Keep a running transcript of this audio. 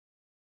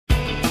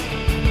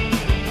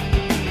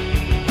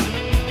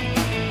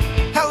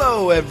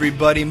Hello,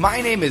 everybody. My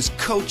name is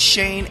Coach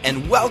Shane,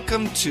 and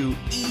welcome to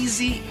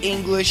Easy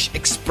English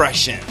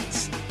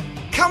Expressions.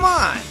 Come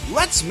on,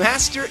 let's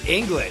master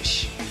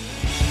English.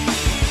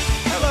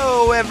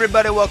 Hello,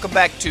 everybody. Welcome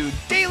back to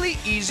Daily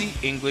Easy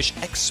English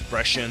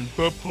Expression,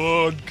 the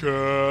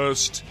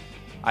podcast.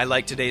 I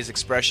like today's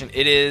expression.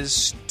 It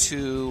is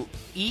to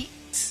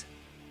eat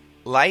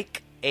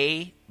like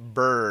a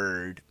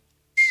bird.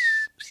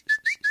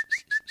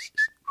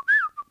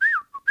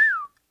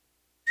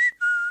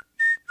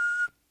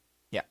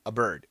 Yeah, a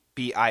bird.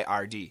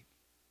 B-I-R-D.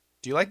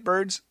 Do you like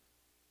birds?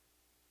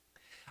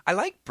 I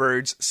like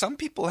birds. Some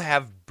people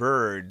have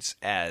birds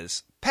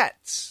as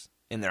pets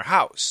in their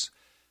house.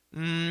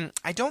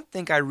 I don't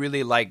think I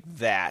really like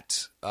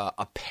that.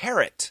 A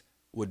parrot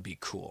would be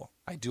cool.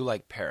 I do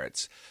like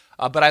parrots.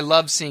 But I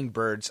love seeing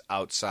birds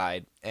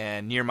outside.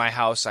 And near my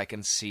house, I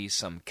can see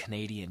some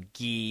Canadian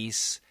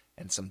geese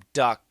and some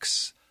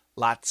ducks,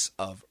 lots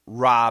of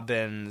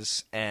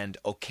robins, and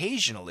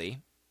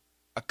occasionally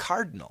a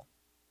cardinal.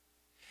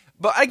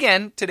 But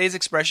again, today's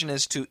expression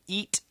is to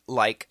eat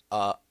like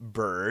a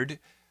bird.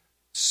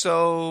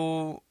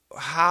 So,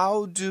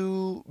 how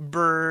do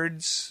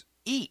birds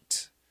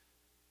eat?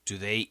 Do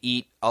they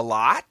eat a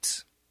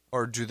lot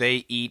or do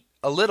they eat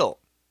a little?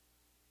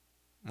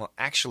 Well,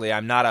 actually,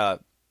 I'm not a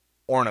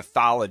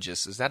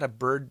ornithologist. Is that a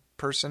bird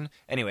person?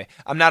 Anyway,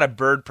 I'm not a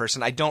bird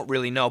person. I don't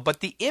really know.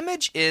 But the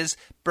image is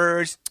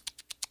birds,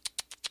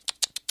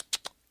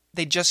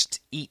 they just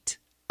eat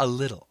a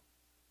little.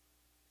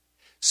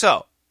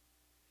 So,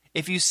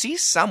 if you see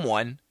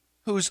someone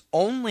who's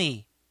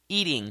only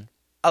eating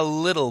a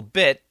little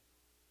bit,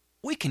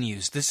 we can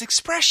use this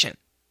expression.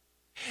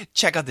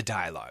 Check out the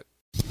dialogue.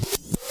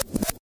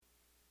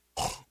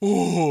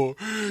 Oh,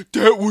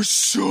 that was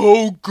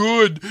so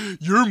good.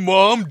 Your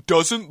mom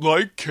doesn't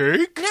like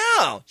cake?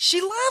 No,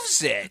 she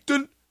loves it.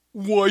 Then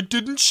why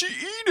didn't she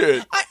eat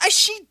it?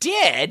 She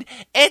did.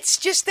 It's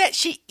just that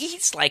she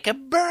eats like a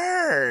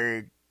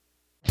bird.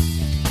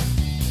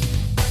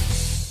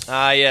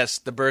 Yes,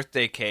 the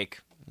birthday cake.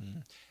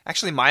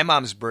 Actually, my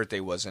mom's birthday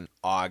was in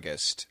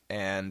August,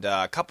 and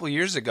a couple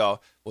years ago,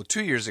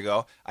 2 years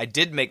ago, I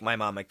did make my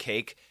mom a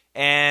cake,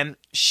 and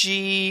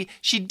she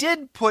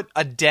did put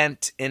a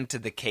dent into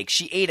the cake.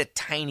 She ate a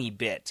tiny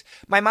bit.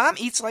 My mom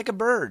eats like a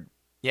bird.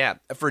 Yeah,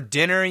 for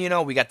dinner,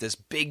 we got this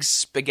big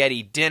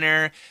spaghetti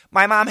dinner.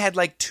 My mom had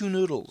like 2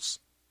 noodles.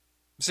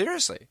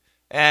 Seriously.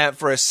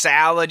 For a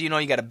salad, you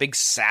got a big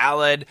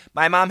salad.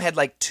 My mom had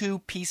like 2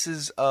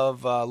 pieces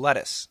of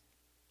lettuce.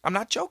 I'm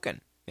not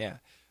joking. Yeah.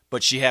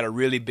 But she had a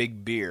really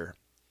big beer.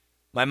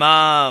 My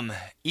mom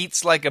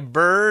eats like a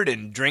bird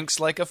and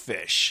drinks like a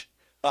fish.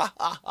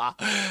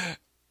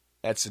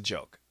 That's a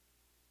joke.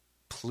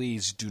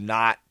 Please do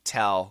not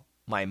tell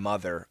my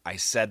mother I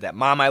said that.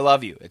 Mom, I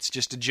love you. It's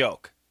just a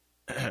joke.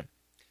 Yeah,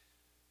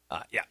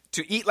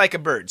 to eat like a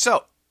bird.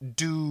 So,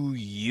 do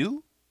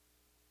you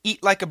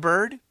eat like a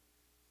bird?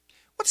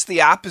 What's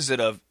the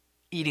opposite of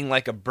eating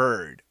like a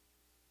bird?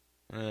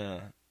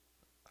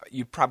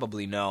 You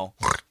probably know.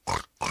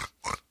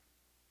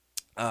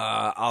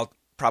 I'll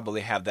probably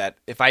have that.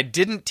 If I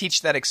didn't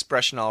teach that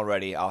expression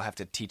already, I'll have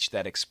to teach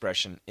that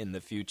expression in the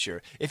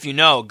future. If you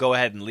know, go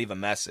ahead and leave a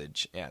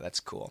message. Yeah, that's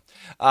cool.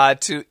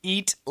 To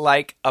eat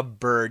like a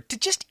bird. To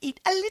just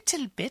eat a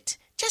little bit.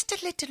 Just a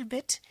little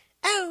bit.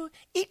 Oh,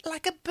 eat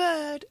like a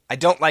bird. I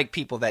don't like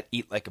people that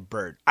eat like a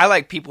bird. I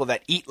like people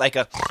that eat like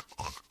a...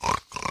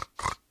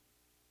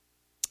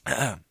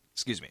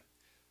 Excuse me.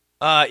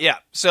 Yeah,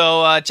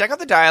 so check out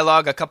the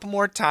dialogue a couple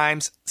more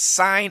times.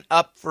 Sign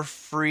up for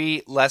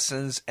free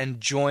lessons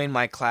and join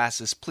my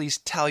classes. Please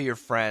tell your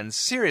friends.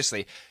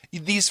 Seriously,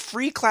 these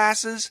free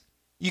classes,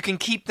 you can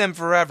keep them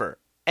forever.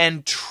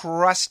 And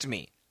trust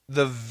me,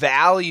 the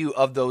value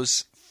of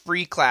those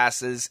free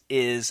classes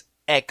is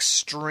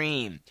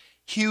extreme.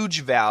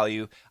 Huge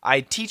value.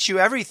 I teach you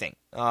everything.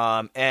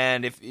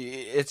 And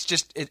it's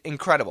just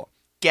incredible.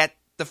 Get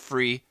the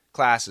free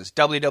classes.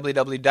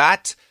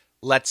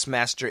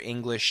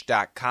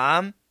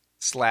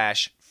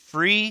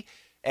 www.letsmasterenglish.com/free.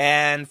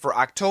 And for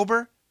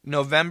October,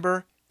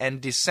 November,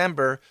 and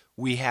December,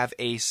 we have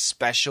a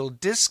special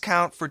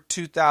discount for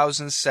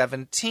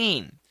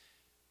 2017.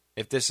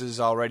 If this is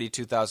already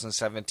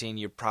 2017,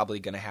 you're probably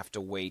going to have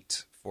to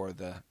wait for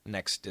the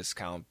next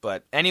discount.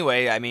 But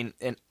anyway,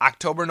 in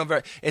October,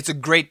 November, it's a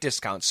great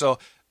discount. So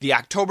the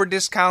October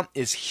discount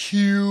is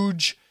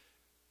huge.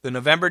 The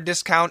November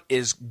discount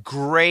is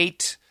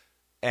great.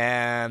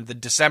 And the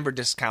December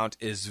discount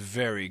is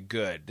very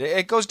good.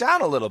 It goes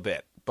down a little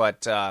bit.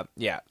 But,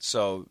 yeah,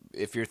 so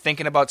if you're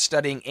thinking about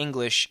studying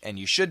English, and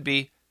you should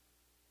be,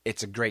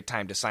 it's a great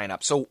time to sign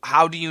up. So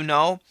how do you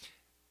know?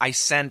 I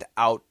send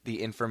out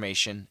the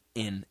information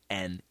in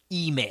an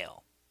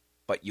email.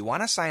 But you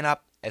want to sign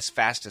up as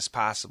fast as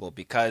possible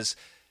because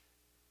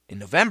in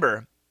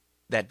November,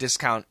 that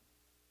discount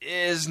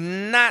is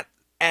not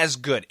as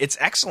good. It's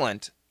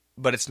excellent,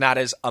 but it's not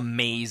as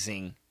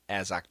amazing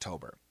as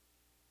October.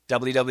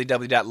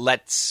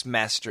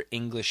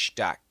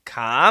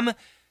 www.letsmasterenglish.com.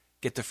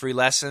 Get the free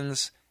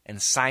lessons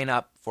and sign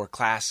up for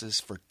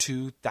classes for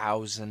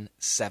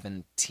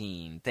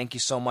 2017. Thank you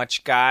so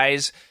much,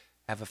 guys.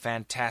 Have a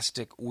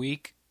fantastic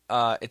week.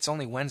 It's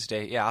only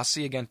Wednesday. Yeah, I'll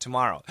see you again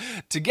tomorrow.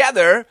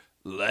 Together,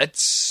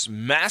 let's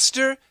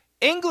master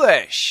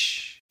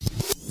English.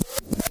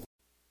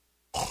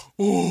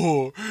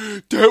 Oh,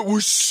 that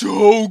was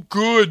so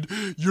good.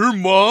 Your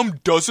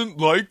mom doesn't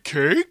like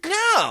cake?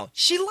 No,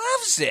 she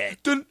loves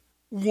it. Then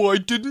why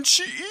didn't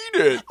she eat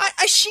it?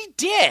 She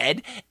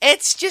did.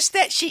 It's just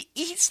that she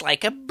eats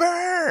like a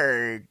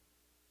bird.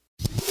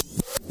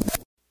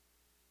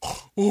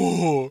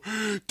 Oh,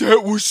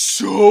 that was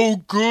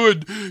so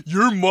good.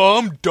 Your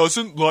mom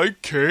doesn't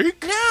like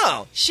cake?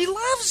 No, she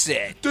loves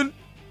it. Then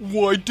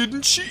why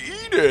didn't she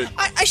eat it?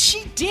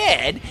 She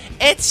did.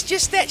 It's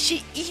just that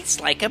she eats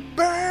like a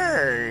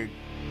bird.